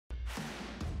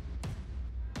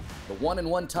The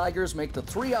 1-1 Tigers make the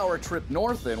 3-hour trip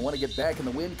north and want to get back in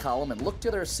the win column and look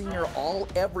to their senior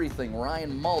all-everything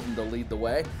Ryan Malden to lead the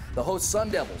way. The host Sun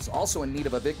Devils also in need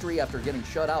of a victory after getting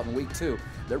shut out in week 2.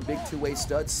 Their big two-way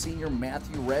stud, senior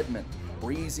Matthew Redmond.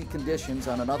 Breezy conditions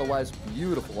on an otherwise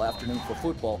beautiful afternoon for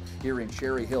football here in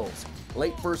Cherry Hills.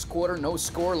 Late first quarter, no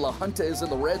score. La Junta is in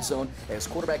the red zone as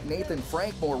quarterback Nathan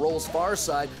Frankmore rolls far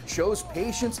side, shows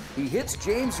patience. He hits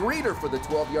James Reeder for the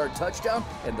 12-yard touchdown,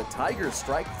 and the Tigers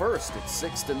strike first. It's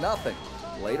 6-0.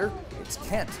 Later, it's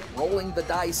Kent rolling the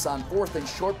dice on 4th and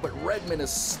short, but Redmond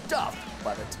is stuffed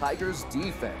by the Tigers'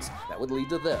 defense. That would lead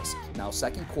to this. Now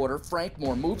second quarter,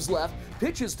 Frankmore moves left,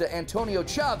 pitches to Antonio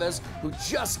Chavez, who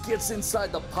just gets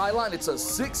inside the pylon. It's a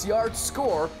 6-yard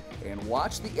score. And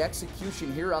watch the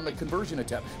execution here on the conversion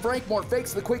attempt. Frankmore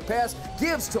fakes the quick pass,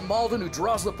 gives to Malden, who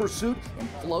draws the pursuit and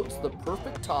floats the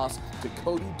perfect toss to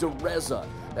Cody DeReza.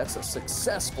 That's a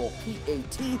successful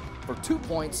PAT for 2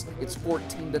 points. It's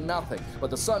 14-0. But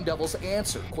the Sun Devils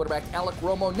answer. Quarterback Alec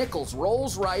Romo Nichols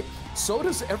rolls right. So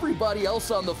does everybody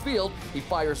else on the field. He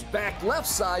fires back left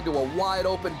side to a wide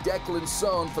open Declan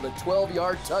Sohn for the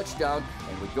 12-yard touchdown.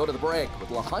 And we go to the break with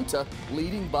La Junta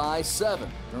leading by 7.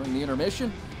 During the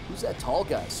intermission, who's that tall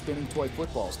guy spinning toy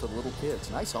footballs to the little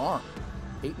kids? Nice arm.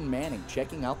 Peyton Manning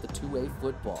checking out the two-way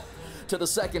football. To the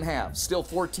second half, still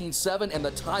 14-7, and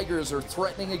the Tigers are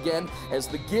threatening again as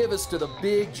the give is to the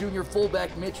big junior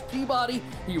fullback Mitch Peabody.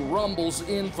 He rumbles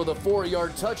in for the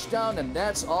 4-yard touchdown, and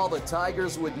that's all the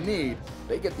Tigers would need.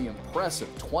 They get the impressive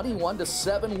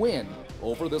 21-7 win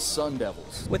over the Sun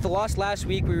Devils. With the loss last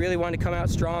week, we really wanted to come out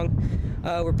strong.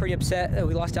 We're pretty upset that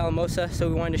we lost Alamosa, so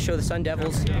we wanted to show the Sun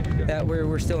Devils that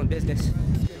we're still in business.